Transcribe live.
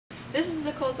This is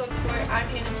the Colts on Sport. I'm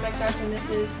Hannah Spexarth and this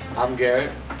is... I'm Garrett.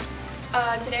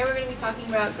 Today we're going to be talking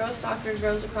about girls soccer,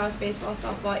 girls lacrosse, baseball,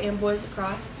 softball, and boys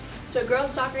lacrosse. So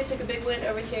girls soccer took a big win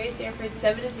over Terry Sanford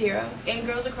 7-0, and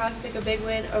girls lacrosse took a big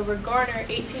win over Garner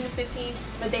 18-15,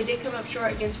 but they did come up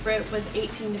short against Britt with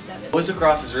 18-7. Boys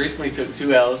lacrosse has recently took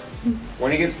 2 L's,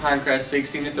 one against Pinecrest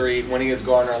 16-3, one against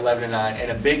Garner 11-9, and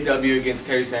a big W against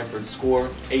Terry Sanford, score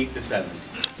 8-7.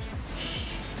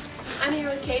 I'm here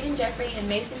with Caden Jeffrey and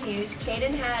Mason Hughes.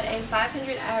 Caden had a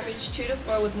 500 average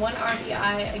 2-4 with 1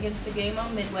 RBI against the game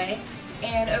on Midway.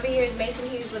 And over here is Mason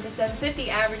Hughes with a 750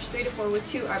 average 3-4 with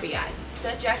 2 RBIs.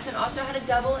 Seth Jackson also had a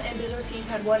double and Biz Ortiz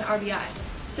had 1 RBI.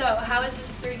 So how is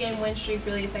this 3-game win streak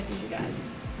really affecting you guys?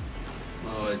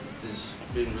 Well, it's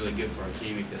been really good for our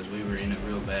team because we were in a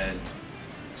real bad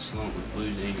slump with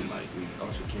losing, and we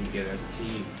also came together as a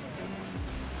team and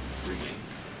won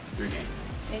 3 games.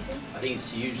 Mason? I think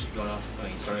it's huge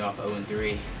starting off 0-3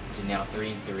 to now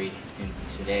 3-3, and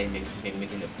today maybe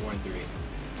making it 4-3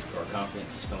 for our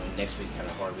confidence going next week. Have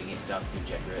a hard week against South Team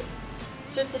Jack Red.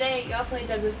 So today y'all played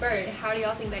Douglas Bird. How do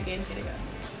y'all think that game's gonna go?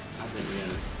 I think we're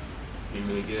gonna be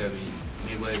really good. I mean,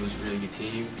 Midway was a really good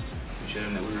team. We showed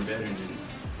them that we were better, and then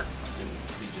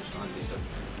we just fine against Douglas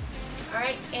Bird.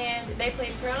 Alright, and they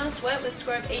played Corona Sweat with a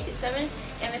score of 8-7,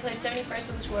 and they played 71st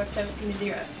with a score of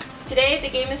 17-0. Today, the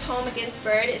game is home against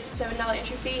Bird. It's a $7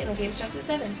 entry fee, and the game starts at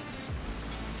 7.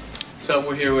 So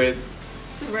we're here with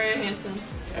Sabrina Hanson.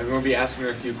 and we're going to be asking her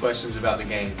a few questions about the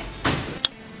game.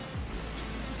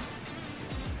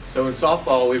 So in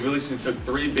softball, we recently took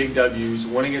 3 big W's,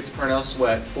 one against Purnell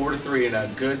Sweat, 4-3 in a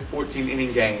good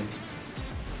 14-inning game.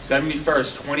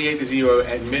 71st, 28-0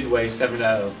 at Midway,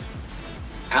 7-0.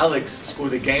 Alex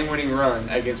scored the game-winning run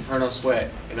against Purnell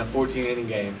Sweat in a 14-inning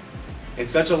game. In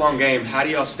such a long game, how do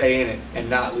y'all stay in it and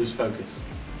not lose focus?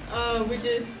 We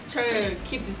just try to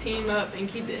keep the team up and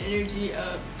keep the energy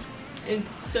up, and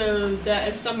so that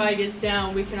if somebody gets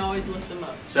down, we can always lift them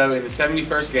up. So in the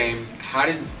 71st game,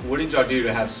 what did y'all do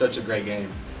to have such a great game?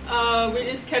 We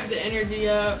just kept the energy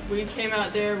up. We came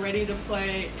out there ready to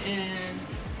play, and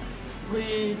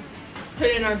we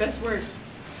put in our best work.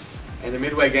 And the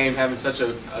Midway game having such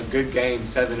a good game,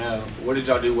 7-0, what did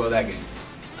y'all do well that game?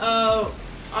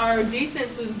 Our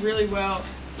defense was really well.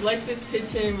 Lexus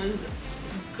pitching was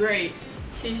great.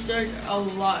 She struck a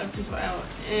lot of people out,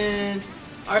 and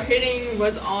our hitting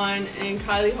was on, and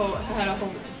Kylie Holt had a home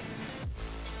run.